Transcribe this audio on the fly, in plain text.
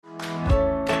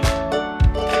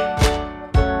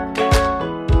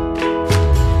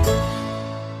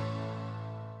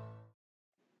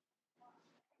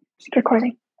It's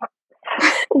recording.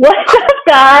 What's up,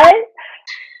 guys?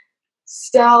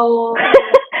 So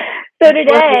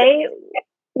today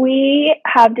we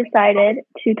have decided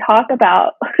to talk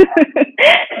about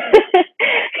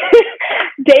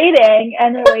dating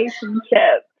and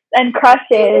relationships and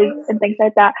crushes and things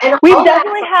like that. And We've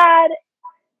definitely had,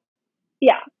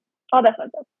 all that fun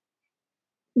stuff.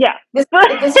 Yeah. This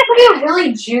could be a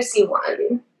really juicy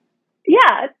one.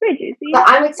 Yeah, it's pretty juicy. But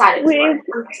I'm excited for it.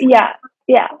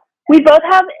 Yeah. We both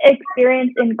have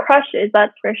experience in crushes,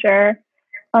 that's for sure.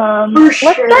 For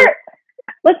sure.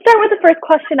 Let's start with the first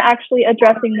question actually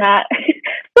addressing that.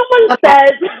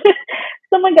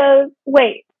 Someone goes,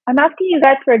 wait, I'm asking you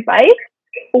guys for advice?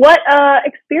 What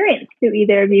experience do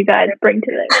either of you guys bring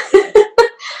to this?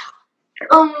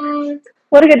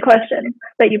 What a good question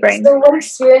that you bring. So what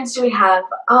experience do we have?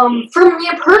 For me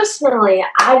personally,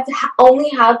 I've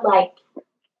only liked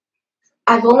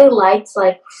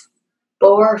like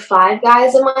 4 or 5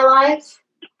 guys in my life.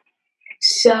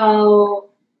 So,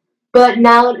 but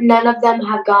now none of them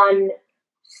have gone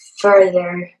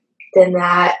further than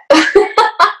that.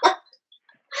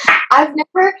 I've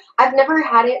never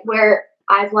had it where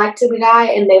I've liked a guy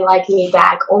and they like me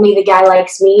back. Only the guy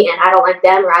likes me and I don't like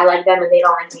them, or I like them and they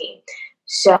don't like me.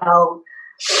 So,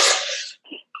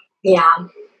 yeah.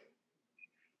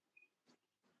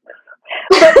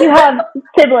 But you have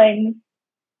siblings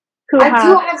I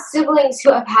do have siblings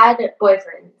who have had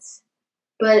boyfriends,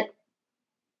 but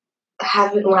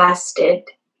haven't lasted.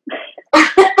 But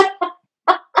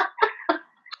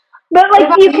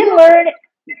like you can learn.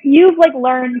 You've like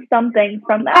learned something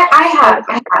from that. I have.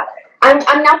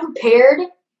 I'm now prepared.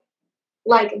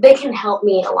 Like they can help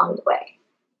me along the way.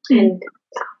 And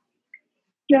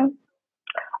yeah.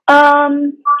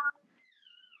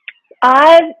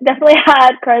 I've definitely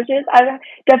had crushes. I've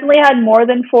definitely had more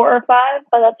than 4 or 5.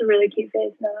 Oh, that's a really cute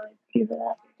face. No, cute for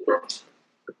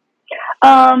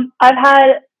that. I've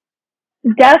had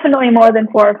definitely more than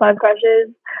 4 or 5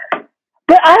 crushes.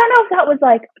 But I don't know if that was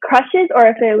like crushes or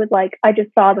if it was like I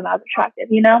just saw them as attractive,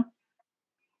 you know?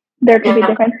 There could be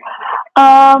difference.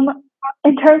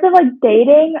 In terms of like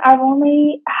dating, I've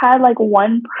only had like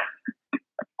one.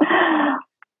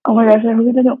 Oh my gosh, I hope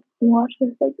he doesn't watch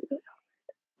this.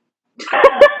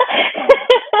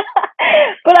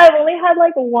 But I've only had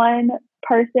like one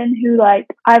person who like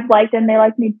I've liked and they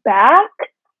like me back.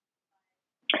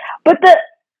 But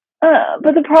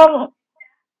the problem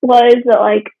was that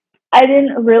like I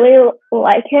didn't really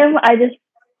like him. I just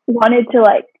wanted to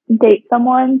like date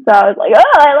someone, so I was like,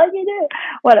 oh, I like you too,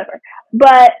 whatever.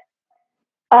 But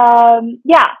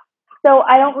yeah. So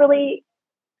I don't really.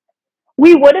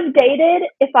 We would have dated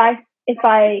if I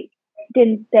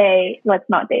didn't say let's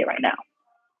not date right now.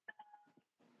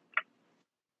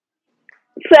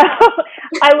 So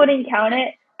I wouldn't count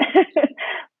it.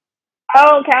 I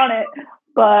won't count it.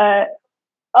 But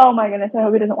oh my goodness, I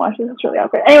hope he doesn't watch this. It's really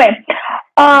awkward. Anyway,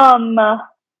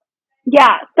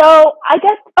 yeah. So I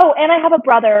guess. Oh, and I have a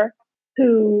brother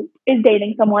who is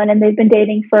dating someone, and they've been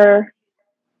dating for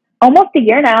almost a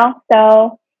year now.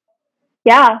 So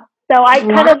yeah. So I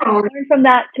kind of learned from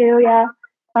that too. Yeah.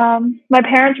 My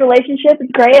parents' relationship is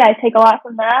great. I take a lot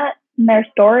from that and their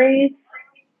stories.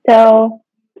 So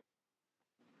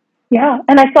yeah.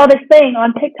 And I saw this thing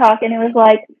on TikTok, and it was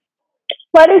like,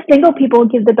 why do single people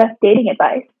give the best dating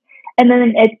advice? And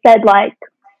then it said like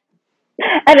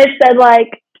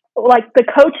the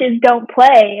coaches don't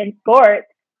play in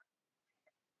sports.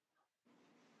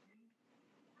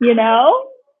 You know?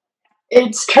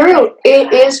 It's true.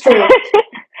 It is true.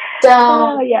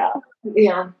 So yeah.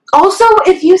 Also,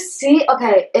 if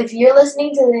you're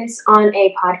listening to this on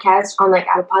a podcast, on like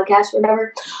a podcast or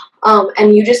whatever,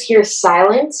 and you just hear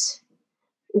silence,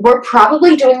 we're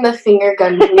probably doing the finger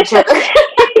gun to each other.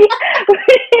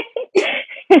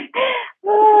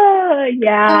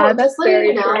 Yeah, so that's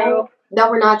very true.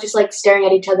 That we're not just like staring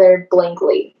at each other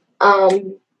blankly.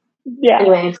 Yeah.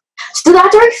 Anyway, so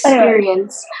that's our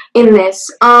experience in this.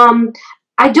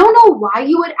 I don't know why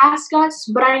you would ask us,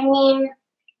 but I mean,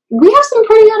 we have some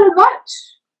pretty good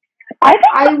advice. I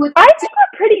think we're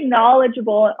pretty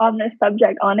knowledgeable on this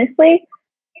subject, honestly.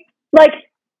 Like,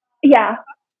 yeah.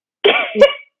 Okay.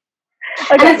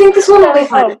 And I think this one will be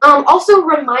fun. Also,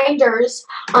 reminders,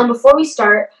 before we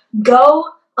start, go,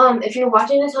 if you're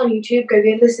watching this on YouTube, go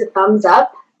give this a thumbs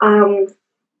up.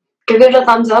 Give it a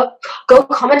thumbs up. Go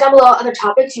comment down below other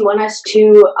topics you want us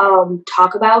to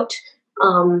talk about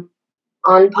on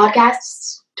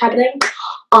podcasts type of thing.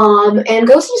 And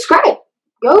go subscribe.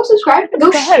 Go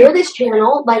share this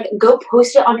channel. Like, go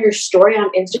post it on your story on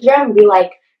Instagram and be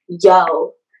like,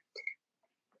 yo.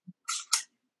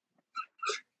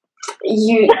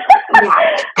 Yeah.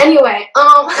 Anyway,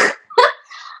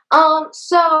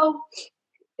 so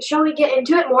shall we get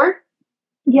into it more?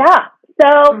 Yeah.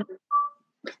 So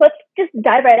let's just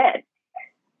dive right in.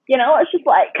 Let's just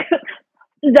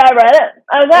dive right in.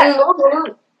 Okay.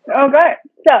 Okay.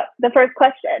 So the first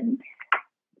question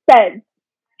says,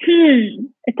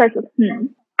 It starts with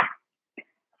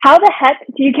How the heck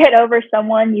do you get over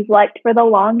someone you've liked for the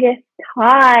longest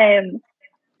time?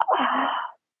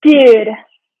 Dude.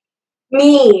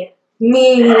 Me.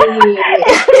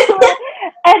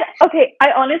 And okay,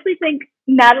 I honestly think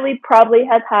Natalie probably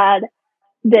has had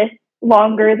this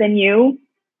longer than you.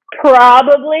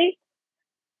 Probably.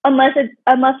 Unless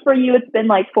for you it's been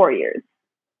 4 years.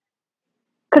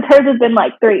 Because hers has been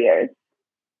 3 years.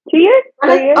 2 years?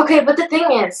 3 years? Okay, but the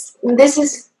thing is,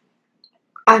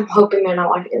 I'm hoping they're not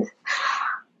watching this.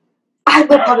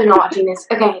 They're probably not watching this.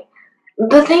 Okay,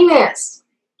 the thing is,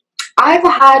 I've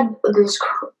had this.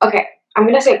 Okay, I'm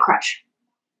gonna say crush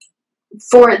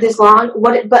for this long.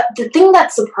 But the thing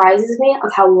that surprises me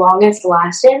of how long it's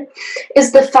lasted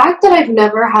is the fact that I've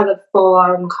never had a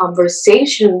full-on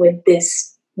conversation with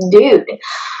this dude.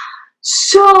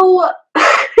 So.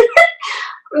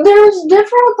 There's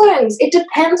different things. It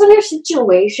depends on your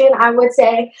situation, I would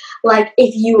say.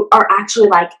 If you are actually,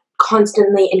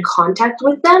 constantly in contact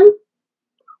with them,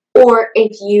 or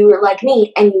if you're like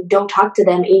me and you don't talk to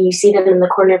them and you see them in the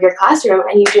corner of your classroom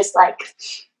and you just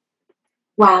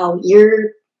wow,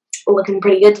 you're looking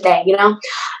pretty good today,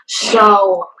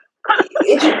 So,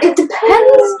 it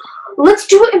depends. Let's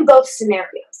do it in both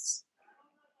scenarios.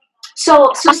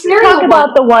 So scenario talk about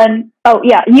one. The one. Oh,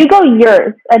 yeah. You go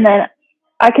yours, and then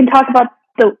I can talk about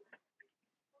just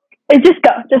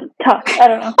go. Just talk. I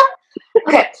don't know.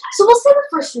 Okay, so we'll say the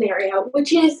first scenario,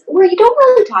 which is where you don't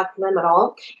really talk to them at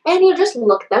all, and you just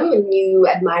look at them and you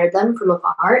admire them from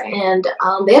afar, and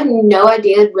they have no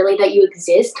idea really that you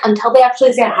exist until they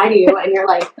actually say hi to you, and you're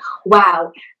like,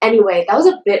 wow. Anyway, that was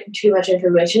a bit too much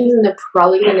information, and they're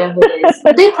probably going to know who it is.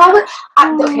 They probably...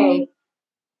 okay.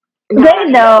 They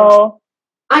know.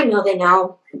 I know they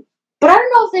know. But I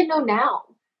don't know if they know now.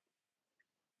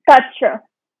 That's true.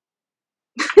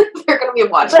 They're going to be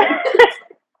watching.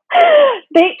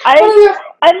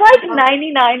 I'm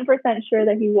 99% sure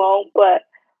that he won't, but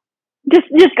just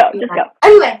go. Just go.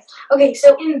 Anyway, okay,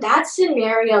 so in that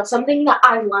scenario, something that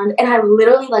I learned, and I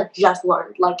literally just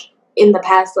learned, in the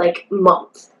past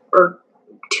month or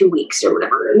 2 weeks or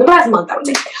whatever, in the past month I would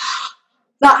say,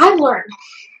 that I've learned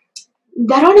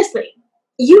that honestly,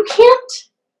 you can't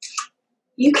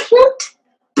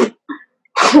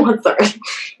one third.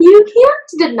 You can't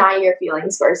deny your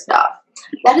feelings, first off.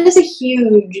 That is a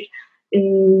huge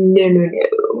no.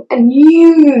 And no.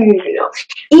 Even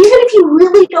if you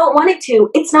really don't want it to,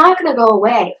 it's not gonna go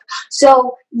away.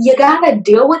 So you gotta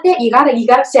deal with it. You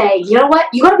gotta say, you know what?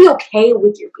 You gotta be okay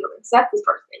with your feelings. That's the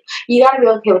first thing. You gotta be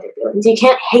okay with your feelings. You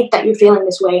can't hate that you're feeling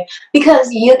this way because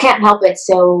you can't help it,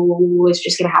 so it's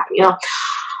just gonna happen,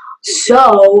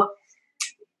 So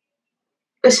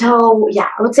yeah,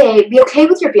 I would say be okay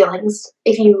with your feelings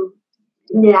if you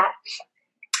do that.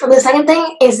 The second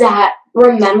thing is that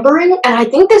remembering, and I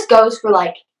think this goes for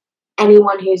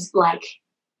anyone who's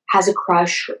has a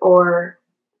crush, or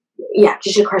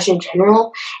just a crush in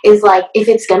general, is if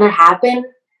it's gonna happen,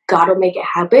 God will make it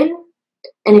happen,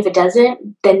 and if it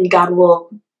doesn't, then God will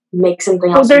make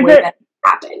something else way better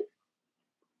happen.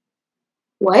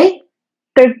 What?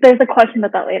 There's a question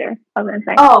about that later, I was gonna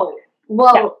say. Oh,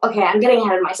 well, yeah. Okay, I'm getting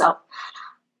ahead of myself.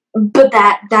 But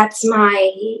that's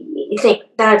my thing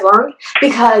that I've learned,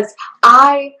 because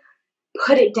I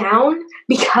put it down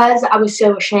because I was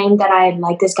so ashamed that I had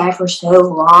liked this guy for so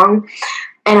long,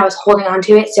 and I was holding on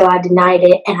to it, so I denied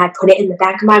it, and I put it in the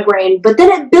back of my brain, but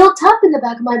then it built up in the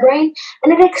back of my brain,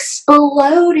 and it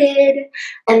exploded,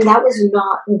 and that was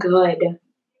not good.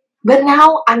 But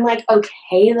now I'm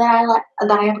okay that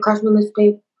I have a crush on this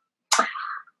dude.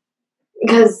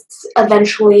 Because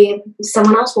eventually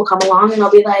someone else will come along and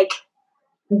I'll be like,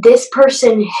 this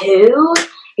person who?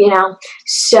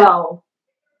 So,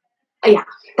 yeah,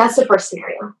 that's the first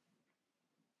scenario.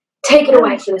 Take it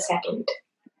away for the second.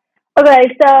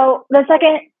 Okay, so the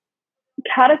second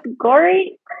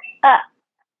category...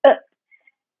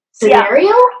 scenario?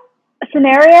 Yeah.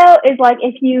 Scenario is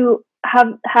if you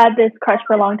have had this crush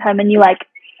for a long time and you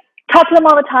talk to them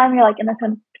all the time, you're in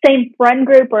the same friend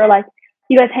group, or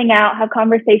you guys hang out, have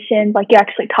conversations, you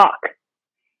actually talk.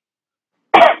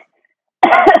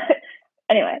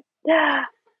 Anyway.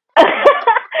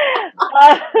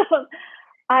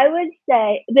 I would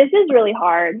say this is really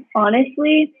hard,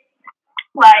 honestly.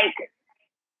 I've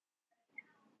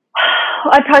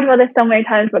talked about this so many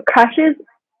times, but crushes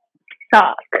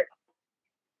suck.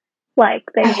 Like,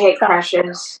 they I hate suck.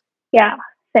 crushes. Yeah,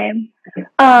 same.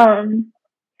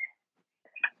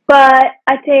 But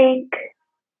I think,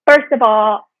 first of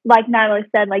all, like Natalie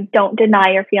said, like, don't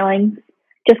deny your feelings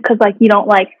just because, like, you don't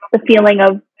like the feeling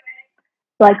of,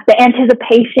 like, the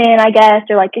anticipation, I guess,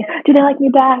 or, like, do they like me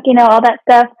back, you know, all that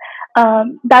stuff.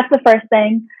 That's the first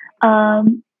thing.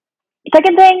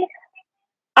 Second thing,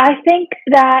 I think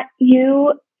that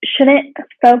you shouldn't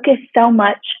focus so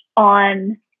much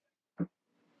on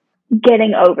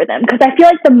getting over them, because I feel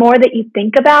like the more that you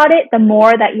think about it, the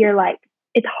more that you're like,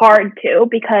 it's hard to,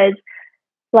 because,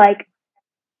 like,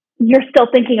 you're still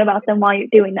thinking about them while you're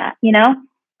doing that, you know?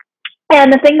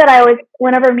 And the thing that I always,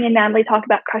 whenever me and Natalie talk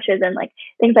about crushes and, like,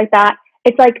 things like that,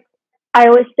 it's like, I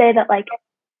always say that, like,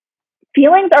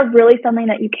 feelings are really something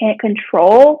that you can't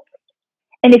control.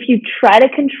 And if you try to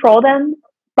control them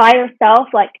by yourself,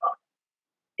 like,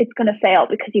 it's going to fail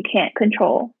because you can't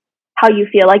control how you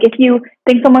feel. Like, if you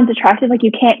think someone's attractive, like,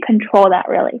 you can't control that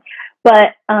really.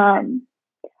 But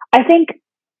I think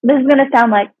this is going to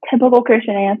sound like typical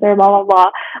Christian answer, blah, blah,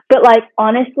 blah. But, like,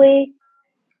 honestly,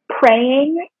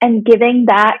 praying and giving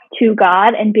that to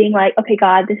God and being like, okay,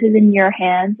 God, this is in your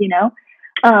hands, you know?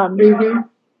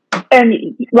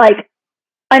 And, like,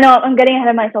 I know I'm getting ahead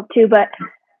of myself too, but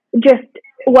just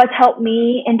what's helped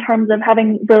me in terms of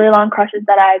having really long crushes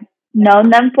that I've known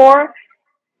them for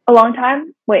a long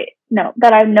time.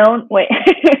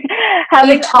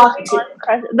 Having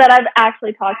crushes that I've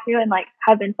actually talked to and, like,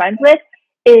 have been friends with,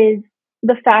 is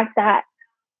the fact that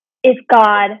if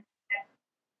God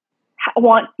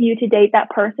wants you to date that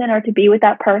person or to be with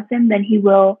that person, then he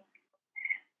will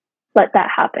let that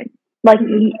happen. Like,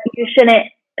 you shouldn't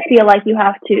feel like you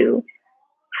have to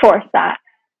force that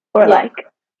or like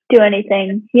do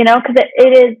anything, you know, because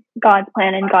it is God's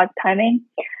plan and God's timing.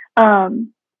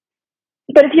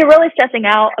 But if you're really stressing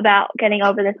out about getting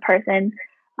over this person,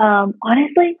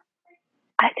 honestly,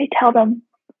 I say tell them.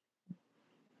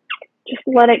 Just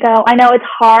let it go. I know it's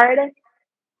hard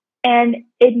and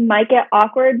it might get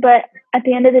awkward, but at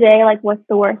the end of the day, like, what's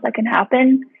the worst that can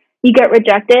happen? You get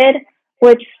rejected,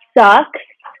 which sucks,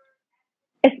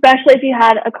 especially if you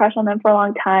had a crush on them for a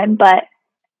long time. But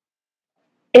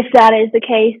if that is the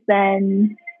case,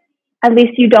 then at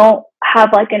least you don't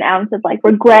have, like, an ounce of, like,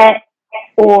 regret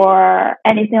or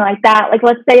anything like that. Like,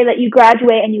 let's say that you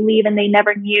graduate and you leave and they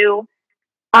never knew.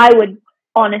 I would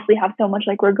honestly have so much,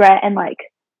 like, regret and, like,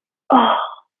 oh,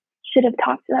 should have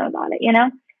talked to them about it, you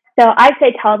know? So I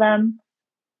say tell them,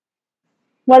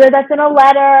 whether that's in a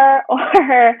letter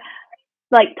or,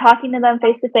 like, talking to them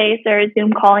face to face or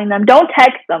Zoom calling them. Don't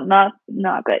text them. That's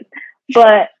not good.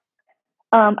 But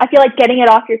I feel like getting it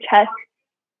off your chest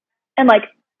and, like,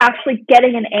 actually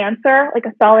getting an answer, like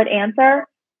a solid answer,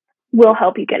 will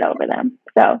help you get over them.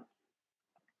 So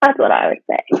that's what I would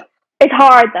say. It's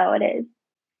hard, though. It is.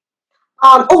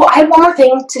 I have one more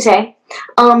thing to say.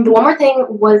 The one more thing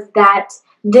was that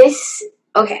this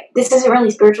isn't really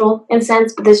spiritual in a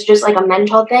sense, but this is just, like, a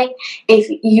mental thing. If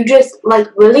you just, like,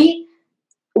 really,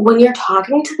 when you're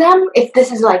talking to them, if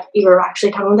this is, like, you're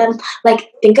actually talking to them,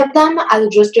 like, think of them as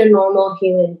just a normal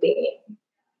human being.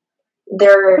 They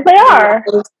are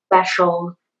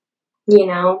special, you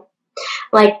know?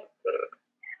 Like,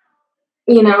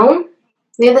 you know?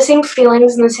 They have the same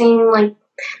feelings and the same, like,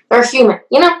 they're human,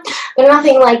 you know? They're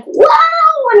nothing like,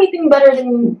 wow, anything better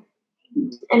than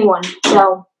anyone.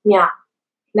 So, yeah,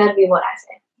 that'd be what I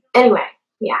say. Anyway,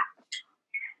 yeah.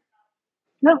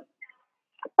 No.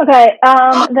 Okay,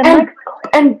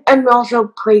 and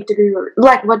also pray through,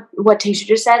 like, what Tasha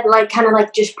just said, like, kind of,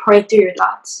 like, just pray through your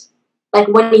thoughts. Like,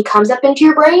 when he comes up into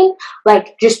your brain,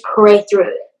 like, just pray through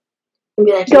it. And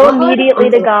be like, go immediately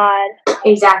to God.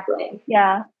 Exactly.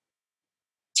 Yeah.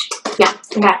 Yeah,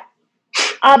 okay.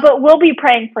 But we'll be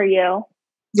praying for you.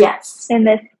 Yes. In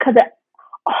this, because it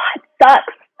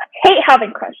sucks. I hate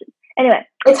having crushes. Anyway.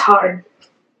 It's hard.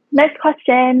 Next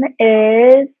question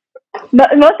is, most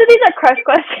of these are crush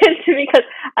questions because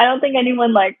I don't think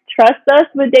anyone, like, trusts us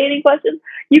with dating questions.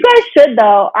 You guys should,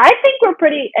 though. I think we're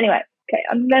pretty, anyway, okay,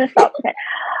 I'm going to stop. Okay.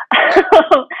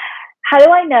 How do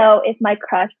I know if my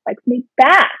crush likes me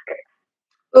back?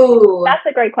 Ooh. That's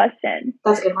a great question.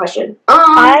 That's a good question.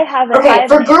 I haven't. Okay,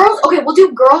 for girls, okay, we'll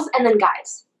do girls and then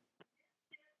guys.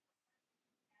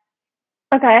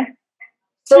 Okay.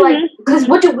 So, like, because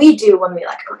what do we do when we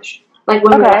like a crush? Like,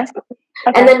 when we like something.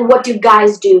 Okay. And then what do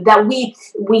guys do that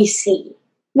we see?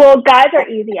 Well, guys are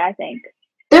easy, I think.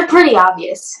 They're pretty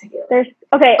obvious. There's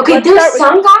okay. Okay, there's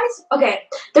some guys. Okay,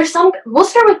 there's some. We'll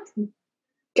start with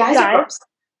guys. Or girls?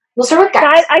 We'll start with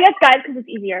guys. I guess guys because it's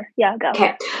easier. Yeah, go.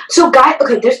 Okay, so guys.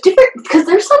 Okay, there's different because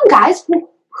there's some guys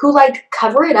who like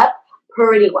cover it up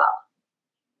pretty well.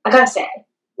 I gotta say,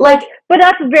 like, but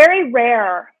that's very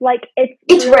rare. Like,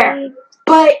 it's really rare.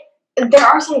 But there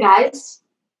are some guys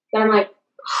that I'm like,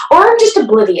 or I'm just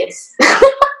oblivious.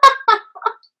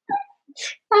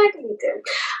 That could be good.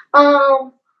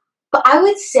 But I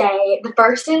would say the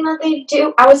first thing that they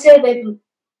do, I would say they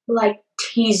like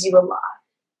tease you a lot.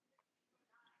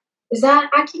 Is that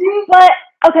accurate? But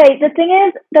okay, the thing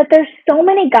is that there's so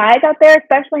many guys out there,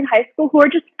 especially in high school, who are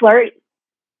just flirty.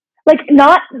 Like,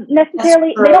 not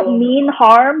necessarily, they don't mean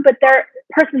harm, but their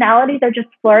personalities are just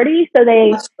flirty, so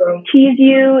they tease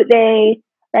you, they're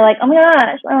like, oh my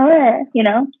gosh, you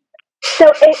know?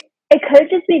 So it could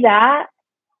just be that.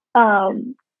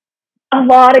 A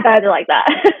lot of guys are like that.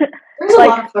 There's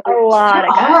like, a lot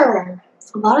of guys.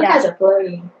 A lot of guys are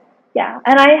flirty. Yeah,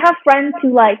 and I have friends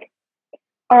who, like,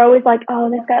 are always like,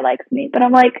 oh, this guy likes me, but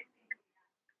I'm like,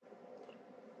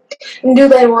 do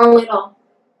they really know?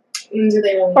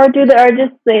 Or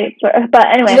just they? But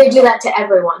anyway, they do that to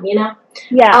everyone, you know.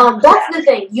 Yeah. That's the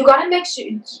thing. You gotta make sure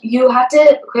you have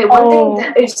to. Okay, one thing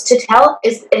that is to tell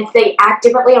is if they act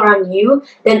differently around you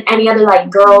than any other like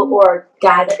girl or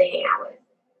guy that they hang out with.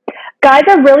 Guys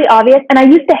are really obvious, and I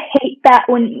used to hate that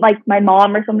when like my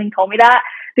mom or something told me that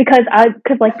because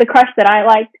like the crush that I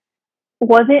liked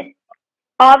wasn't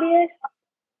obvious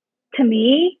to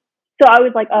me. So I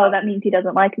was like, oh, that means he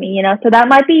doesn't like me, you know? So that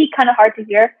might be kind of hard to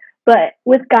hear. But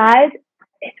with guys,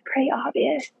 it's pretty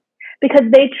obvious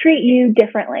because they treat you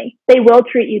differently. They will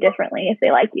treat you differently if they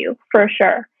like you, for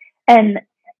sure. And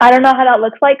I don't know how that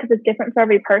looks like because it's different for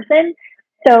every person.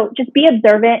 So just be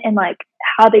observant in like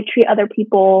how they treat other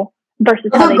people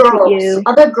versus how they treat you.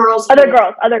 Other girls,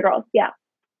 yeah.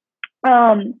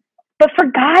 But for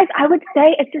guys, I would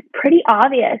say it's just pretty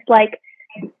obvious. Like,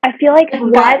 I feel like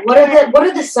guys. What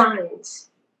are the signs?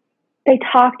 They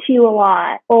talk to you a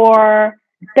lot, or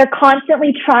they're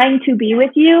constantly trying to be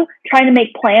with you, trying to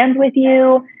make plans with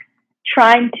you,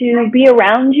 trying to be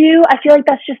around you. I feel like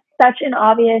that's just such an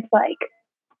obvious like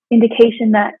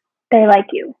indication that they like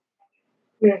you.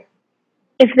 Yeah.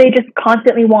 If they just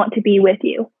constantly want to be with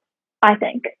you, I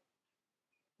think.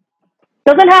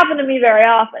 Doesn't happen to me very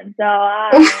often, so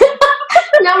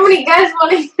not many guys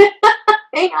want to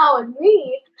hang out with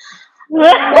me.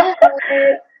 Yeah.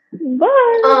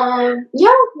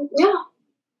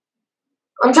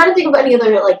 I'm trying to think of any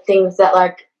other like things that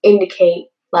like indicate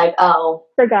like, oh,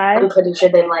 for guys, I'm pretty sure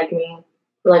they like me.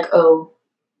 Like, oh.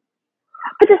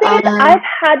 But the thing is, I've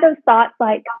had those thoughts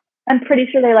like, I'm pretty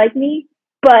sure they like me,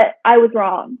 but I was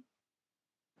wrong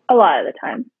a lot of the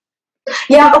time.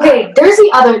 Yeah, okay, there's the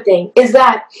other thing, is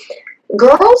that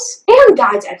girls and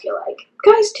guys, I feel like,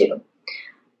 guys too,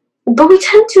 but we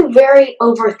tend to very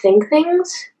overthink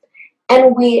things,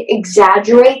 and we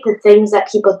exaggerate the things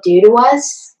that people do to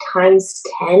us times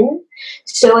 10.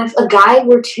 So if a guy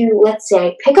were to, let's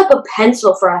say, pick up a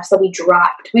pencil for us that we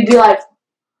dropped, we'd be like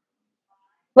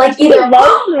either,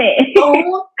 love me.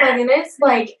 Oh my goodness,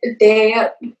 like, they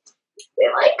like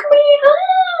me,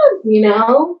 you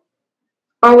know?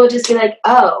 Or we'll just be like,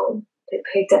 oh, they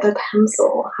picked up a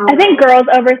pencil. I think girls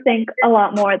overthink a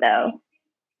lot more, though.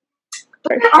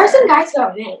 But there are some guys who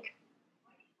overthink.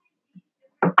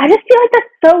 I just feel like that's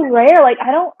so rare. Like,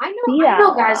 I know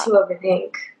guys who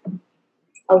overthink.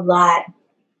 A lot.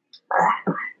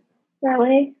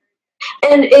 Really?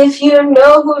 And if you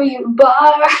know who you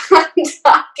are, I'm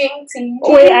talking to you.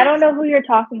 Wait, I don't know who you're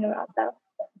talking about, though.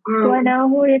 Do I know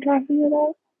who you're talking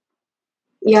about?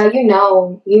 Yeah, you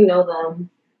know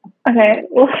them. Okay,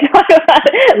 we'll talk about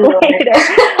it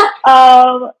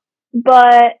later.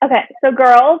 But okay, so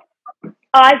girls,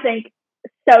 I think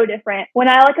so different. When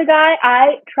I like a guy,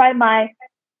 I try my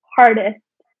hardest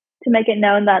to make it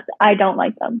known that I don't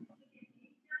like them.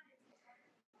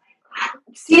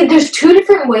 See, there's two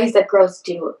different ways that girls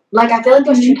do. Like, I feel like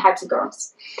there's two types of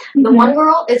girls. Mm-hmm. The one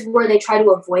girl is where they try to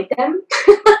avoid them.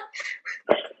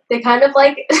 They kind of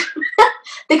like,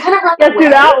 they kind of run away. Guess who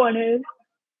that one is?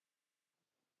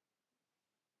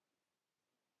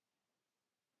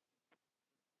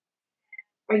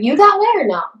 Are you that way or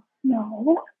no?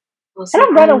 No. Well, I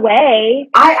don't run away.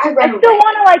 I run away. Still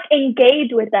want to like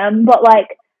engage with them, but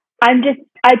like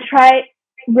I try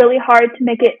really hard to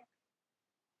make it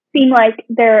seem like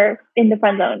they're in the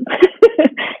friend zone.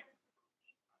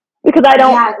 Because I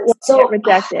don't want to get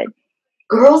rejected.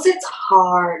 Girls, it's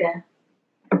hard.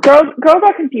 Girls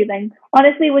are confusing.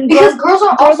 Honestly, because girls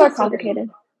are complicated.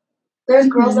 There's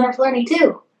girls that are flirty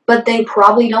too, but they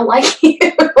probably don't like you.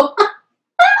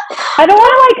 I don't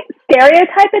want to like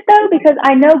stereotype it though, because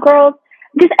I know girls,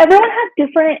 because everyone has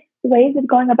different ways of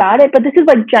going about it, but this is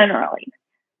like generally.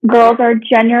 Girls are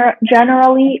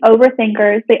generally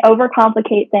overthinkers. They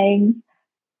overcomplicate things.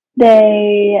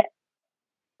 they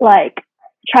like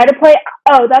try to play.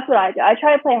 Oh, that's what I do. I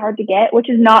try to play hard to get, which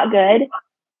is not good.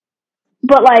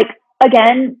 But like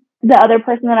again, the other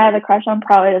person that I have a crush on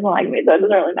probably doesn't like me, so it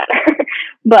doesn't really matter.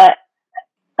 But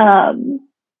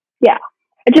yeah,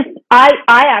 I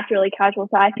act really casual,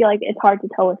 so I feel like it's hard to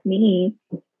tell with me.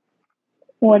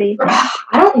 What do you think?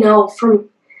 I don't know.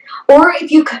 Or if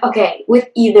you with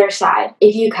either side,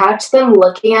 if you catch them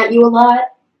looking at you a lot.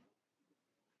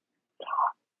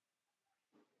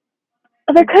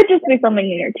 There could just be something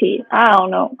in your teeth. I don't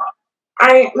know.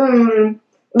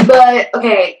 But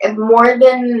okay, more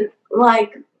than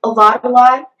like a lot,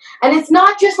 and it's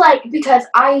not just like because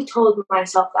I told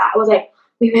myself that I was like,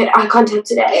 we made eye contact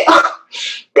today.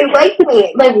 They like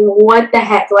me. Like what the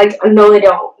heck? Like no, they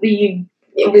don't.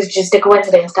 It was just a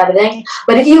coincidence type of thing.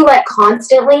 But if you like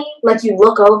constantly, like you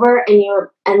look over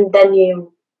and then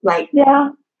you like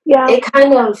it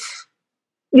kind of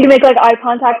you make like eye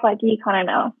contact, like you kind of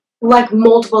know, like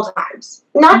multiple times,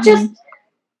 not just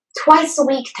twice a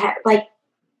week, like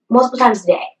multiple times a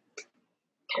day.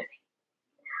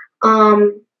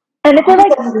 And if they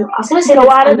like, I was gonna say go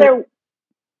out of their.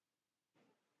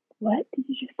 What did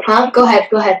you just say? Huh? Go ahead.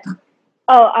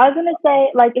 Oh, I was gonna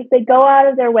say, like, if they go out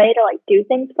of their way to like do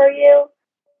things for you,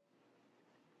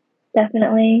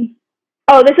 definitely.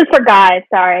 Oh, this is for guys.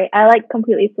 Sorry, I like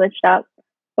completely switched up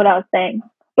what I was saying.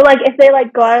 But like, if they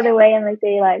like go out of their way and like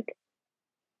they like,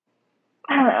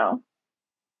 I don't know.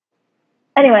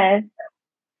 Anyways, do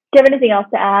you have anything else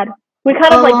to add? We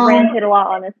kind of like ranted a lot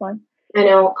on this one. I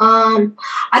know.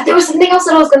 There was something else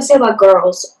that I was gonna say about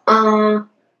girls.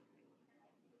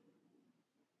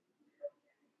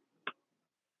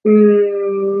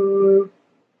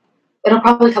 It'll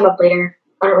probably come up later.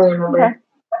 I don't really remember.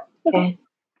 Okay.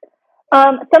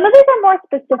 Some of these are more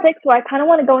specific, so I kind of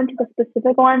want to go into the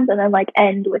specific ones and then like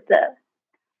end with the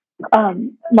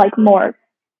like more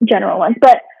general ones.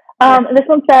 But this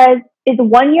one says, "Is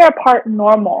 1 year apart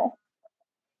normal?"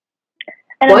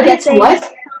 And what? It's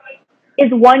what? Is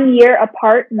 1 year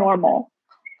apart normal?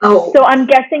 Oh. So I'm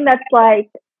guessing that's like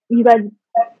you guys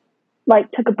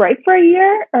like took a break for a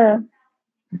year, or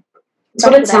that's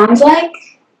what it sounds like.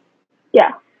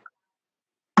 Yeah.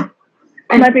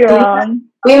 I might be wrong.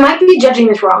 We might be judging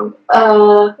this wrong.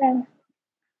 But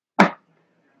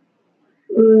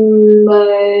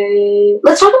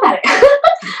let's talk about it.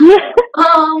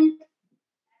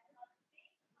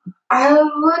 I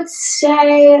would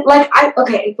say, like,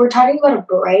 if we're talking about a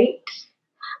break,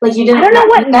 like you didn't. I don't know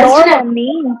what normal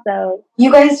means, though. You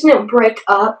guys didn't break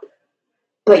up,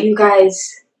 but you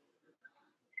guys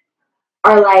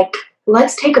are like,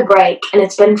 let's take a break, and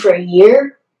it's been for a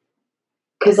year,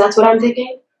 because that's what I'm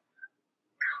thinking.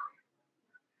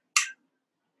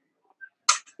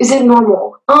 Is it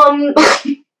normal? I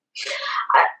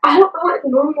don't know what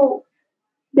normal.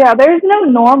 Yeah, there's no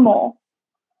normal.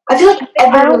 I feel like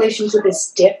every relationship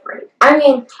is different. I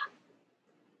mean,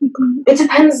 it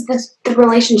depends the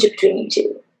relationship between you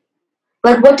two.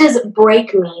 Like, what does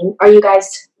break mean? Are you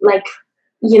guys like,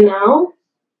 you know?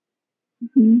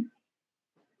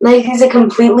 Like, is it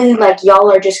completely like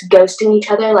y'all are just ghosting each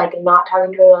other, like not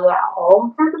talking to each other at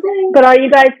all, type of thing? But are you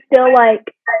guys still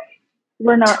like,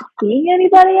 we're not seeing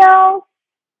anybody else?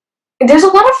 There's a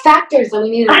lot of factors that we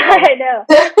need to know. I know.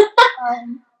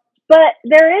 But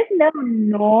there is no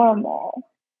normal.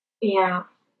 Yeah.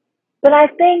 But I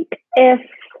think if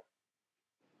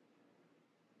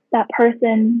that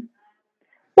person,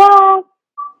 well,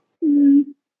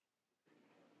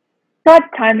 God's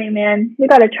timing, man. We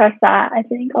gotta trust that, I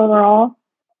think, overall.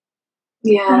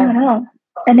 Yeah. I don't know.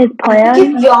 And his plan. I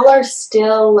think if y'all are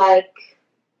still like,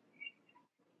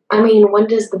 I mean, when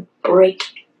does the break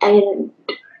end?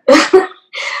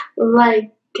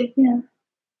 Like, yeah.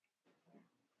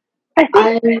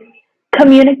 I think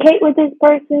communicate with this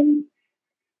person.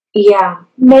 Yeah.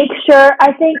 Make sure.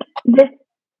 I think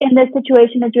in this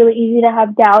situation, it's really easy to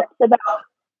have doubts about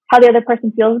how the other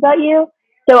person feels about you.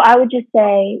 So I would just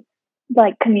say,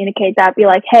 like, communicate that. Be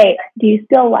like, hey, do you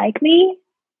still like me?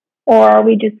 Or are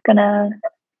we just gonna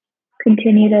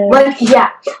continue to... Like,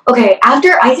 yeah. Okay, I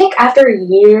think after a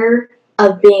year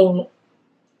of being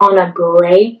on a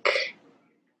break,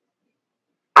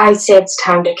 I say it's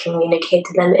time to communicate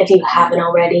to them if you haven't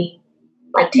already.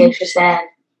 Like Taysha said.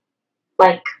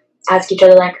 Like, ask each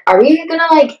other, like, are we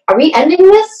ending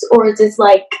this? Or is this,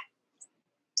 like,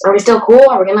 are we still cool?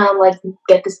 Are we gonna, like,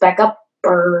 get this back up?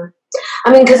 Or,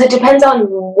 I mean, because it depends on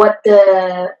what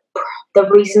the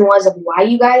reason was of why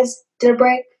you guys did a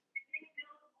break.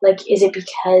 Like, is it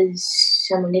because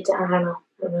someone needs to, I don't know.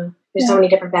 There's so many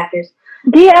different factors.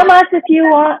 DM us if you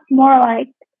want more, like,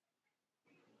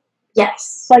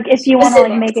 Yes. Like, if you want to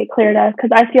like make it clear to us,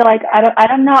 because I feel like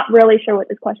I'm not really sure what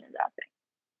this question is asking.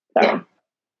 So, yeah.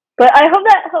 But I hope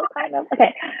that helps kind of.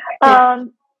 Okay.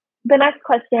 The next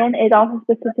question is also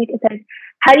specific. It says,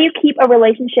 how do you keep a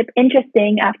relationship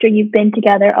interesting after you've been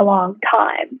together a long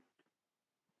time?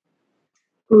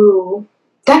 Ooh.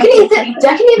 That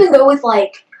can even go with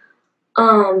like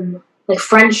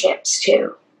friendships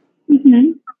too.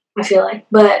 Mm-hmm. I feel like,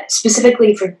 but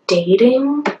specifically for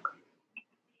dating,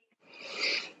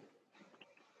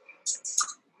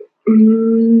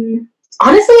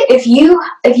 honestly, if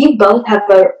you both have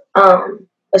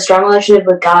a strong relationship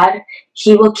with God,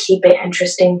 He will keep it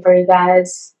interesting for you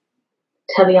guys.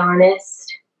 To be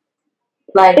honest,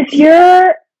 like if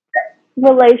your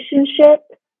relationship,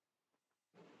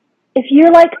 if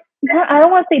you're like, I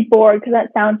don't want to say bored because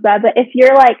that sounds bad, but if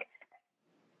you're like,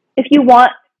 if you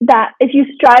want that, if you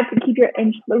strive to keep your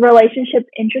relationship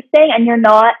interesting and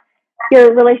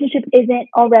your relationship isn't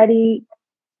already,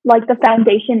 like, the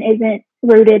foundation isn't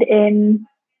rooted in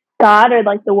God or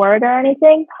like the word or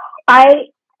anything, I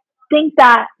think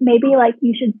that maybe like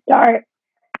you should start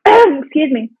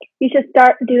excuse me, you should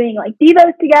start doing like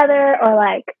devos together, or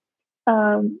like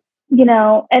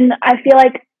and I feel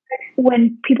like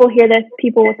when people hear this,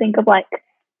 people will think of like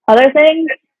other things,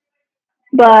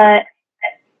 but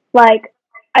like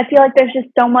I feel like there's just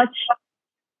so much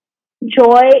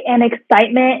joy and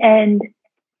excitement and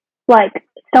like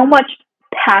so much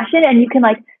passion, and you can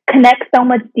like connect so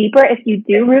much deeper if you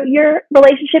do root your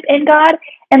relationship in God.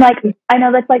 And like, I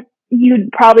know that's like,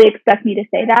 you'd probably expect me to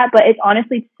say that, but it's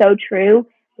honestly so true.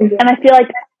 Mm-hmm. And I feel like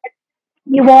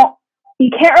you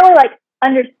can't really like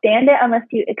understand it unless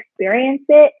you experience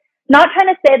it. Not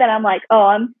trying to say that I'm like, oh,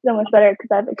 I'm so much better because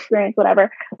I've experienced whatever.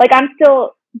 Like, I'm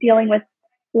still dealing with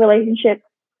relationship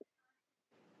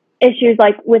issues,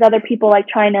 like with other people, like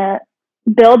trying to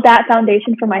build that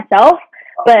foundation for myself.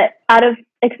 But out of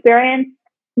experience,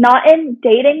 not in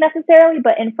dating necessarily,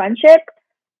 but in friendship,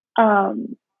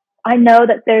 I know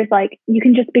that there's like, you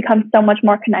can just become so much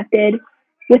more connected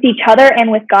with each other and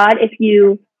with God if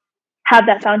you have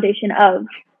that foundation of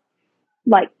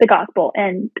like the gospel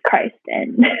and Christ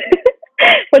and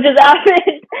which has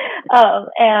happened,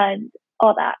 and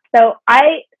all that. So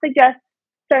I suggest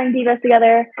starting devos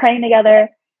together, praying together,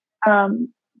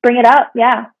 bring it up.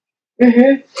 Yeah.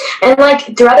 Mm-hmm. And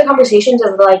like throughout the conversations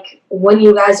of like when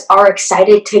you guys are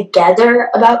excited together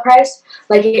about Christ,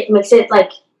 like it makes it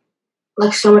like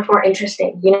so much more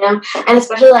interesting, you know? And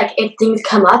especially like if things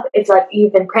come up, it's like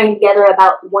you've been praying together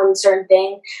about one certain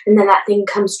thing and then that thing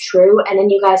comes true, and then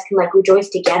you guys can like rejoice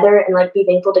together and like be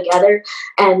thankful together,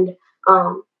 and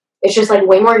it's just like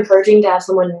way more encouraging to have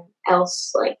someone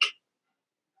else like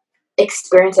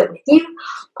experience it with you.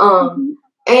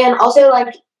 And also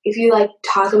like if you like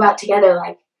talk about together,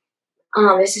 like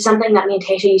this is something that me and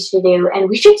Tasha used to do, and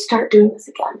we should start doing this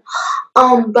again.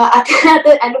 But at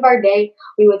the end of our day,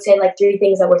 we would say like 3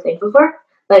 things that we're thankful for,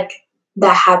 like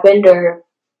that happened or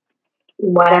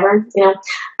whatever, you know.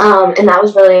 And that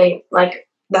was really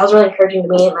encouraging to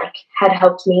me, and like had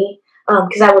helped me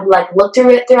because I would like look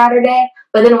through it throughout our day,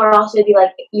 but then it would also be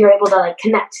like you're able to like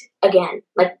connect again,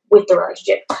 like with the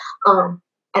relationship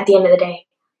at the end of the day.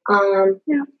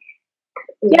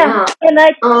 Yeah, and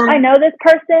like I know this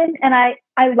person, and I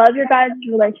love your guys'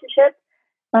 relationship,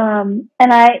 and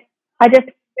I just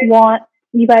want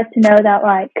you guys to know that,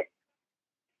 like,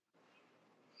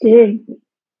 dude,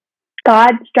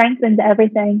 God strengthens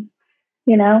everything,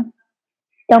 you know?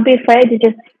 Don't be afraid to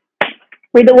just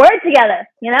read the word together,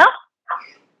 you know?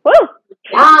 Woo!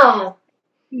 Yeah.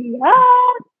 Yeah.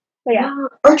 But yeah.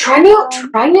 Or try new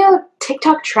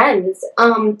TikTok trends.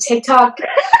 TikTok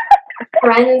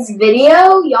Trends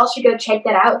video. Y'all should go check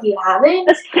that out if you haven't.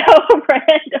 It's so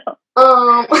random.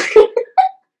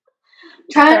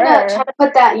 Trying to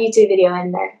put that YouTube video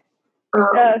in there.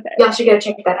 Okay. Y'all should go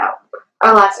check that out.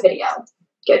 Our last video.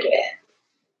 Go do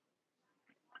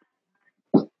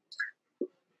it.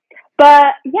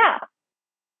 But yeah.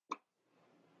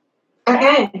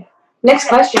 Okay. Next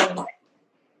question.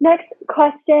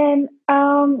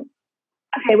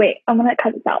 Okay, wait. I'm gonna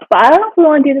cut this out. But I don't know if we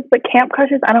want to do this. But camp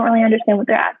crushes, I don't really understand what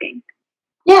they're asking.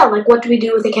 Yeah, like what do we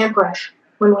do with a camp crush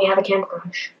when we have a camp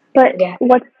crush? But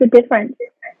what's the difference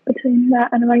between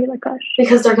that and a regular crush?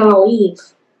 Because they're gonna leave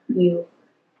you.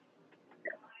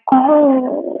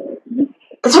 Oh.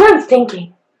 That's what I'm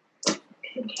thinking.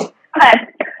 Okay.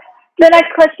 The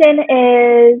next question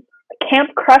is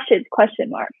camp crushes, ?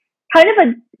 Kind of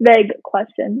a vague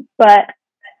question, but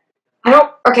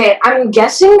I'm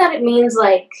guessing that it means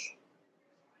like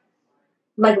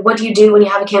what do you do when you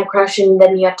have a camp crush and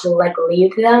then you have to like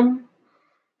leave them?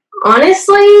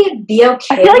 Honestly, be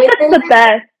okay. I feel like with that's it. the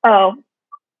best. Oh.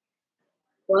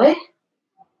 What?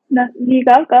 No, you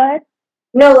go ahead.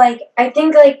 No, like, I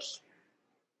think, like,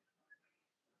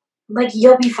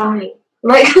 you'll be fine.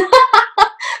 Like,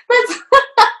 that's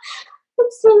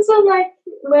so, like,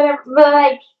 whatever, but,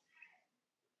 like,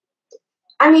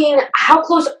 I mean, how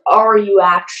close are you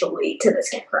actually to this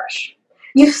camp crush?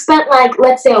 You've spent, like,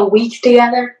 let's say a week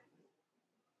together.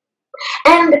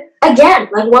 And again,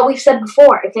 like what we've said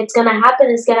before, if it's gonna happen,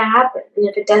 it's gonna happen. And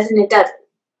if it doesn't, it doesn't.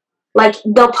 Like,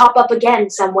 they'll pop up again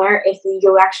somewhere if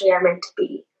you actually are meant to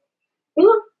be. You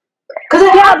know? Because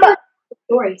I have heard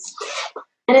stories.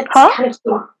 And it's kind of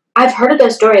cool. I've heard of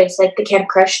those stories, like the camp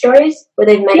crush stories, where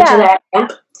they've met each other at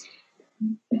camp.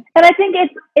 And I think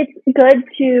it's good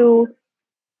to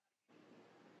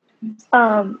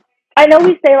I know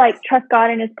we say like trust God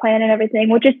and his plan and everything,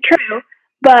 which is true,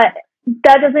 but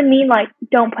that doesn't mean like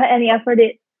don't put any effort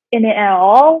in it at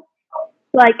all.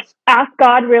 Like ask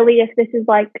God really if this is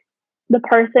like the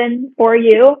person for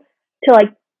you to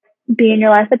like be in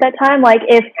your life at that time. Like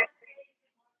if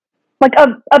like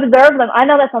observe them. I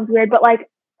know that sounds weird, but like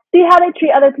see how they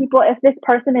treat other people. If this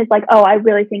person is like, oh, I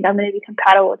really think I'm going to be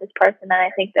compatible with this person, and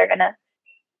I think they're going to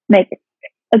make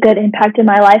a good impact in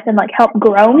my life and like help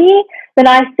grow me, then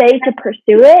I say to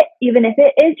pursue it, even if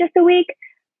it is just a week.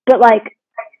 But like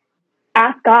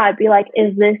ask God, be like,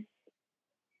 is this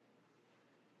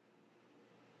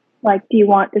like, do you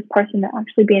want this person to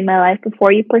actually be in my life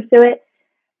before you pursue it?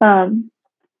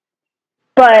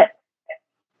 But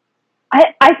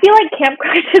I feel like camp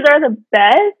crushes are the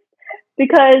best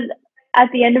because at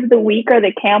the end of the week or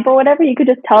the camp or whatever, you could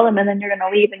just tell them and then you're going to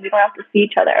leave and you don't have to see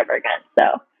each other ever again.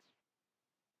 So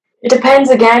it depends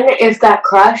again if that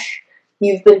crush,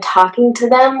 you've been talking to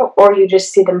them or you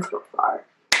just see them from afar.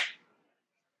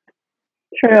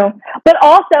 True. But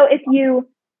also if you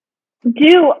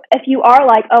are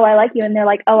like, oh, I like you, and they're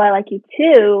like, oh, I like you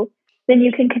too, then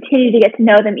you can continue to get to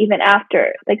know them even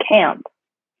after the camp.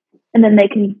 And then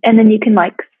you can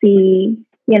like see,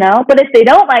 you know, but if they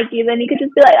don't like you, then you could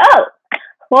just be like, oh,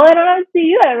 well, I don't have to see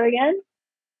you ever again.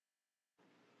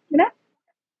 You know?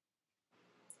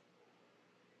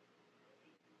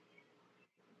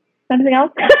 Anything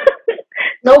else?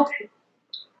 Nope.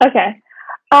 Okay.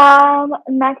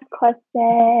 Next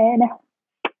question.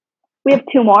 We have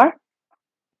 2 more.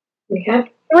 Okay.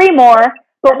 3 more,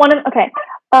 but okay.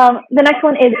 The next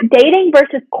one is dating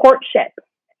versus courtship.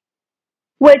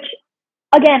 Which,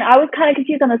 again, I was kind of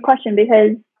confused on this question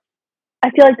because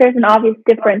I feel like there's an obvious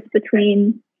difference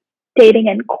between dating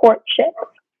and courtship.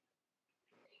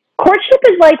 Courtship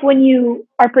is like when you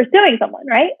are pursuing someone,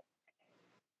 right?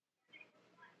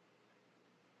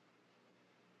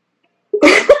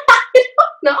 I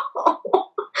don't know.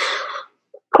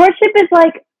 Courtship is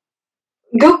like...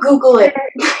 Go Google it.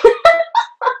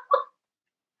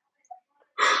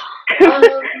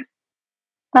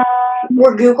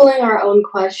 We're Googling our own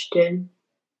question.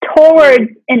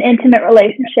 Towards an intimate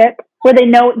relationship where they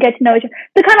get to know each other.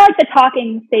 So kind of like the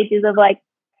talking stages of like,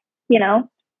 you know,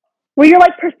 where you're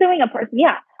like pursuing a person.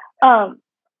 Yeah.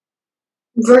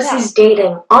 Versus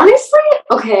dating. Honestly,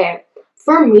 okay,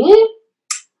 for me,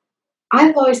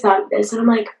 I've always thought of this, and I'm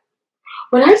like,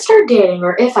 when I start dating,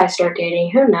 or if I start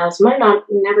dating, who knows, might not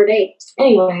never date.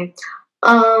 Anyway,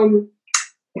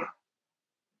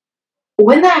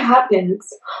 when that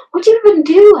happens, what do you even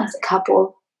do as a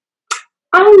couple?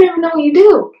 I don't even know what you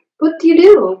do. What do you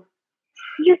do?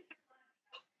 You just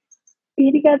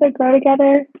be together, grow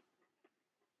together,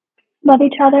 love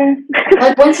each other.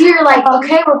 Like, once you're like,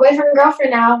 okay, we're boyfriend and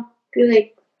girlfriend now, be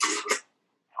like...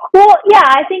 Well, yeah,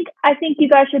 I think you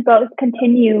guys should both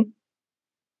continue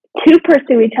to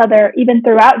pursue each other even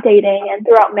throughout dating and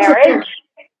throughout marriage.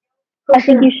 I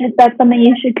think that's something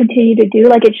you should continue to do.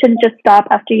 Like, it shouldn't just stop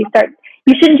after you start.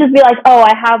 You shouldn't just be like, oh,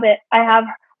 I have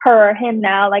her or him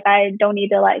now. Like, I don't need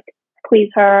to like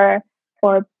please her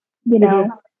or, you know,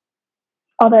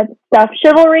 all that stuff.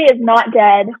 Chivalry is not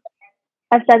dead.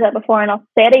 I've said that before and I'll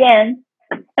say it again.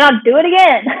 And I'll do it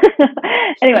again.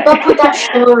 Anyway. Keep up with that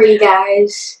chivalry,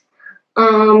 guys.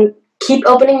 Keep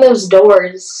opening those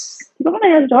doors. Keep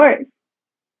opening those doors.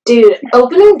 Dude,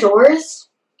 opening doors,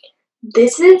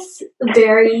 this is a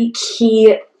very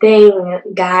key thing,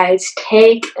 guys.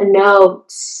 Take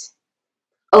notes.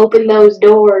 Open those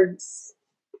doors.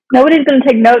 Nobody's going to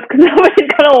take notes because nobody's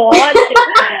going to want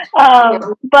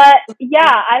to. But, yeah,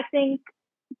 I think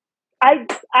I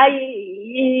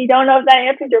don't know if that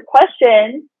answers your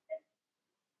question.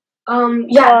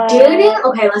 Yeah, dating,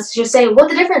 okay, let's just say what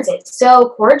the difference is.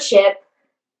 So, courtship,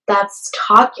 that's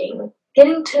talking,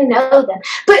 getting to know them.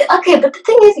 But the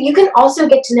thing is, you can also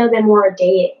get to know them while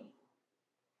dating.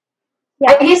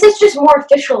 Yeah. I guess it's just more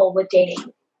official with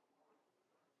dating.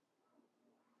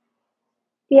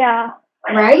 Yeah.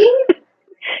 Right?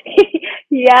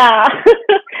 Yeah.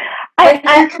 I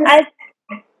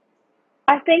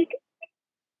think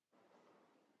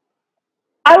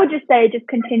I would just say just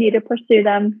continue to pursue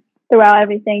them throughout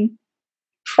everything.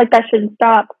 Like that shouldn't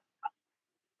stop.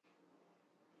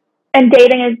 And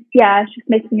dating is it's just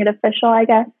making it official, I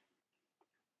guess.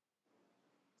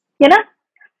 You know?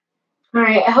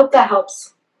 Alright, I hope that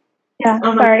helps. Yeah,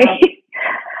 sorry.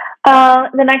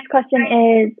 The next question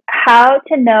is how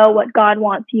to know what God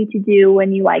wants you to do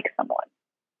when you like someone.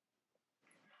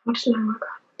 How to know what God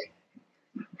wants you to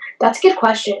do? That's a good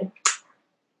question.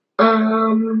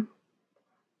 I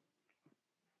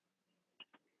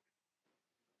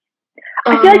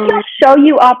feel like he'll show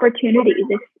you opportunities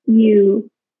if you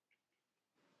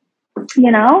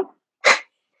know?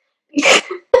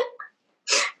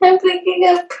 I'm thinking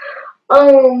of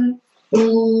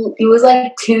it was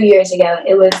like 2 years ago.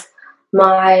 It was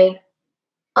my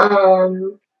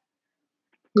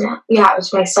it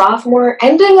was my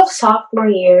ending of sophomore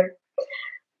year.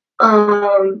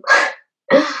 And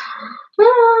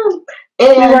we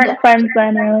weren't friends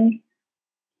then, really.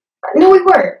 No, we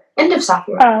were. End of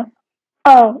sophomore.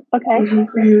 Oh, okay.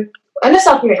 Mm-hmm. End of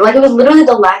sophomore year. Like, it was literally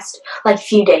the last,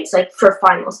 few days, for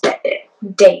finals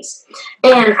days.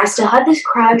 And I still had this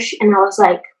crush, and I was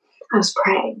praying. And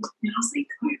I was like,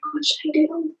 Lord, what should I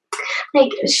do?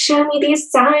 Like, show me these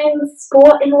signs,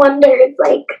 and wonders.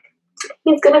 Like,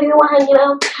 he's gonna be the one,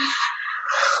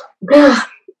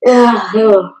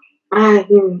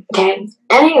 Okay.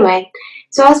 Anyway,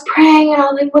 so I was praying, and I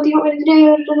was like, what do you want me to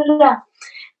do?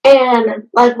 And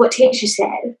what Tasha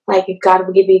said, if God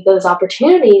will give you those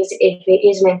opportunities, if it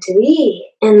is meant to be.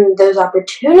 And those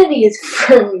opportunities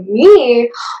for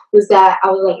me was that I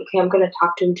was like, okay, I'm going to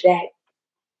talk to him today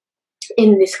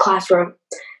in this classroom.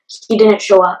 He didn't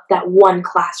show up that one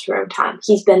classroom time.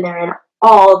 He's been there in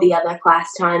all the other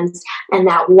class times, and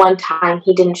that one time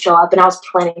he didn't show up, and I was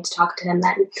planning to talk to him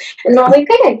then. And I was like,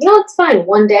 okay, it's fine.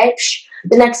 One day,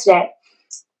 the next day,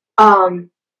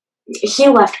 he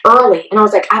left early, and I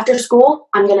was like, after school,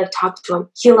 I'm going to talk to him.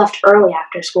 He left early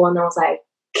after school, and I was like,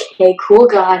 okay, cool,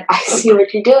 God, I see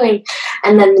what you're doing.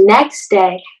 And then the next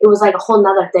day, it was a whole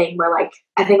nother thing where, I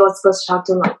think I was supposed to talk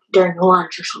to him, during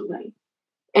lunch or something.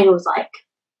 And it was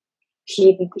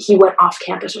he went off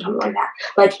campus or something like that.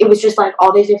 It was just,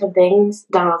 all these different things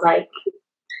that I was like,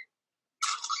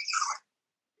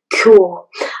 cool.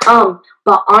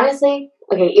 But honestly,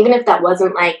 okay, even if that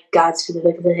wasn't God's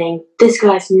specific thing, this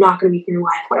guy's not gonna be in your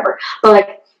life, whatever.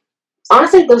 But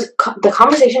honestly, the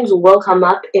conversations will come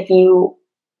up if you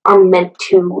are meant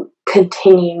to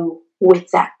continue with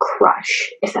that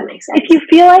crush, if that makes sense. If you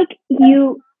feel like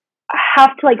you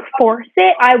have to force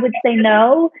it, I would say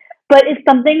no. But if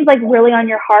something's really on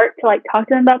your heart to talk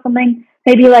to them about something,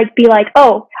 maybe be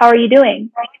oh, how are you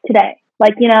doing today?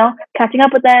 Catching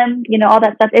up with them, all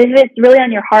that stuff. If it's really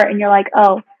on your heart and you're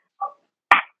oh,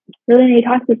 really need to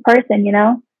talk to this person,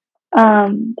 then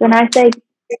I say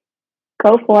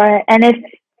go for it. And if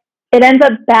it ends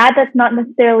up bad, that's not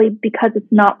necessarily because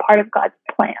it's not part of God's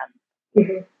plan.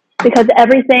 Mm-hmm. Because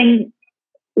everything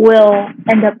will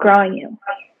end up growing you.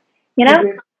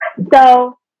 Mm-hmm.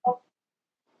 So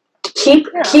keep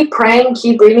praying,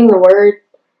 keep reading the word,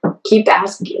 keep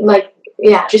asking,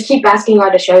 just keep asking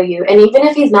God to show you. And even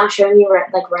if he's not showing you right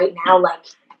now,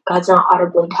 God's not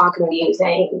audibly talking to you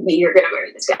saying you're gonna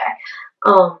marry this guy.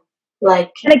 And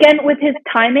again, with his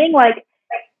timing,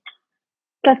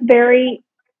 that's very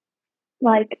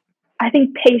I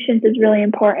think patience is really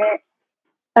important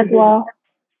as mm-hmm. well.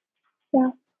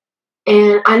 Yeah.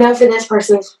 And I know for this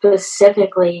person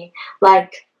specifically,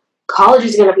 college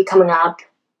is gonna be coming up,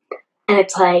 and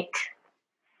it's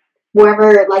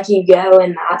wherever you go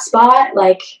in that spot,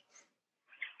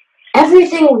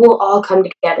 everything will all come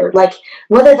together.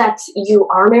 Whether that's you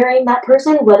are marrying that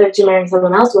person, whether it's you're marrying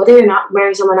someone else, whether you're not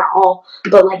marrying someone at all,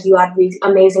 but you have these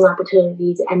amazing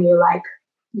opportunities and you're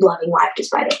loving life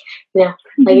despite it.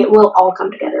 Mm-hmm. It will all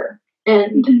come together.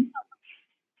 And mm-hmm.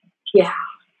 yeah.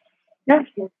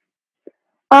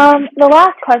 The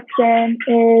last question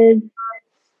is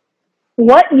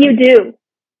what you do.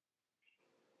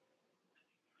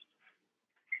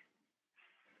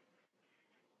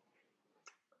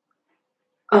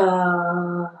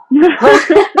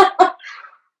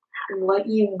 What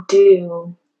you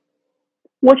do.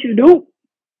 What you do?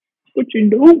 What you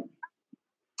do?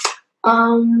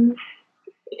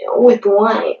 With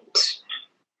what?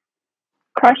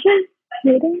 Crushes?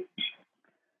 Dating?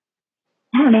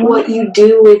 I don't know. What you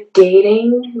do with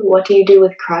dating? What do you do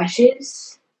with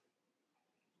crushes?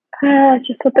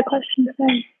 Just what the question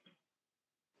says.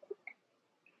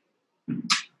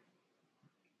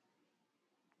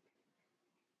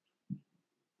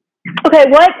 Okay,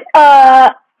 what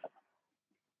a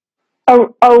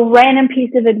random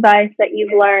piece of advice that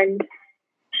you've learned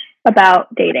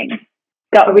about dating?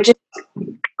 Go.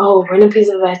 Random piece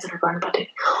of advice that I've learned about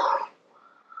dating.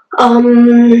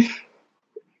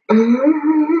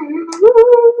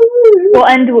 We'll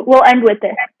end with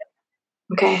this.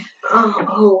 Okay.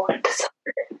 That's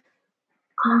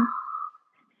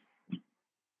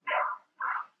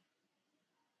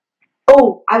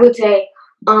I would say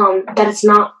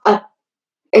that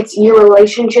it's your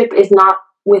relationship is not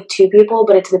with two people,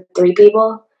 but it's with three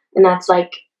people, and that's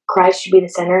like Christ should be the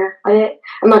center of it.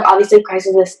 And like obviously Christ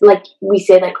is like we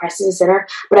say like Christ is the center,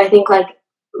 but I think like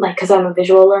because I'm a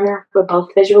visual learner, we're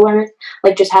both visual learners,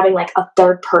 like just having like a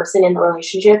third person in the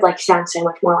relationship like sounds so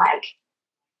much more like,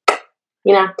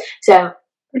 so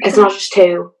it's not just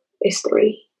two, it's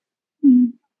three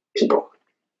people.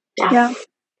 Yeah.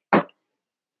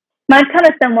 Mine's kind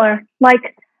of similar.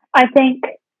 Like, I think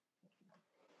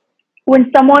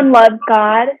when someone loves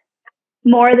God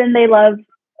more than they love,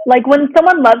 like when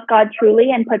someone loves God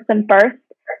truly and puts Him first,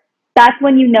 that's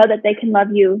when you know that they can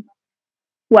love you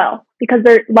well, because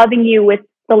they're loving you with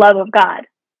the love of God,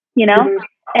 Mm-hmm.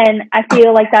 And I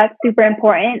feel like that's super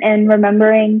important, and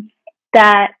remembering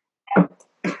that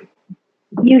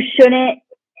you shouldn't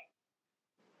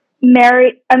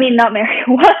not marry.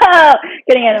 Wow,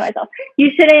 getting ahead of myself.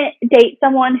 You shouldn't date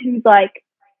someone who's like,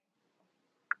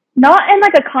 not in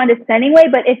like a condescending way,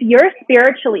 but if you're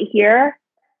spiritually here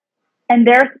and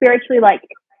they're spiritually like,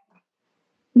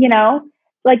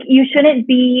 like you shouldn't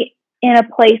be in a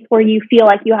place where you feel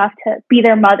like you have to be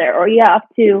their mother or you have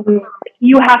to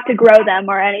grow them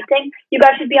or anything. You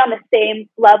guys should be on the same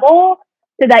level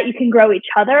so that you can grow each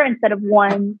other instead of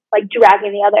one like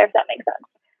dragging the other, if that makes sense.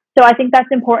 So I think that's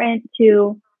important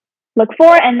to look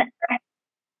for. And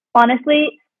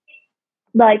honestly,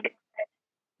 like,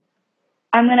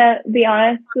 I'm gonna be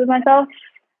honest with myself.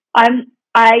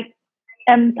 I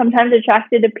am sometimes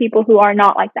attracted to people who are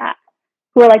not like that,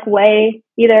 who are like way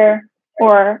either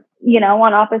or,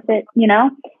 on opposite,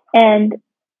 and it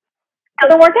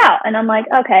doesn't work out. And I'm like,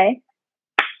 okay,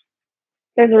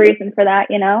 there's a reason for that,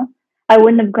 I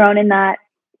wouldn't have grown in that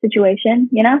situation,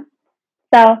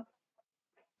 So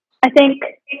I think,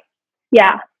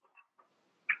 yeah.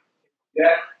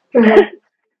 Yeah. Mm-hmm.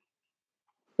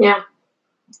 Yeah.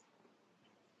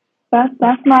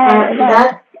 That's my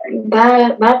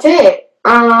that's it.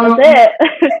 That's it.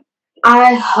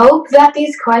 I hope that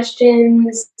these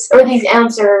questions or these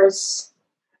answers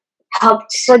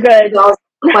helped. We're good. Y'all's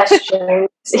questions.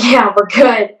 Yeah, we're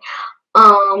good.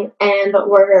 And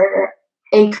we're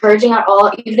encouraging at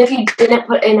all, even if you didn't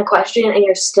put in a question and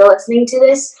you're still listening to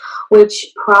this,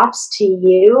 which props to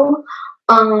you.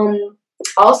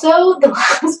 Also, the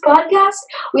last podcast,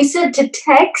 we said to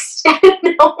text, and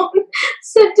no one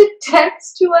said to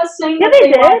text to us saying that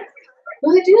they did.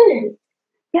 No, they didn't.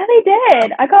 Yeah, they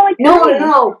did. I got like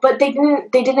no, but they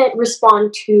didn't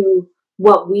respond to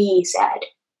what we said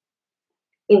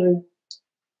in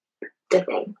the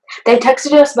thing. They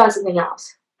texted us about something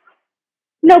else.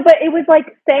 No, but it was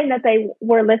like saying that they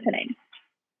were listening.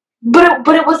 But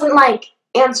it wasn't like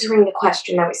answering the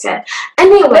question that we said.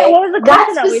 Anyway, what was the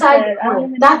question that's beside the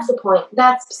point. That's the point.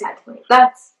 That's beside the point.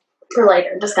 That's for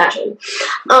later discussion.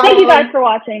 Thank you guys for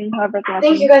watching.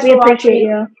 Thank you guys for watching. We appreciate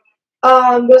you.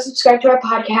 Go subscribe to our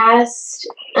podcast.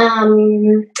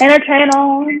 And our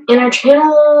channel. And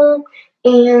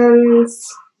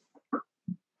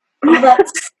all that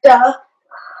stuff.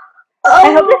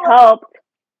 I hope this helped.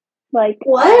 Like,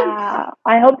 what?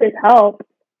 I hope this helped.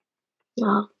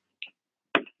 No.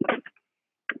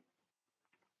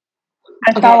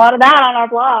 I saw a lot of that on our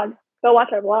blog. Go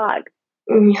watch our blog.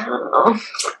 Yeah.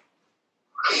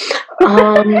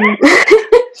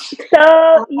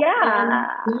 So, yeah.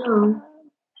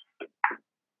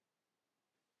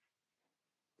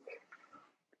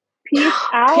 Peace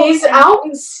out. Peace out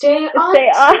and stay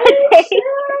on.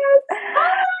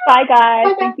 Bye,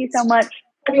 guys. Thank you so much.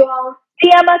 Love you all.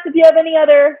 DM us if you have any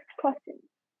other questions.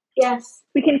 Yes.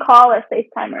 We can call or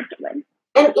FaceTime or something.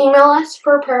 And email us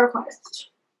for prayer requests.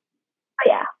 Oh,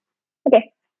 yeah.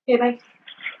 Okay. Okay, bye.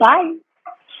 Bye.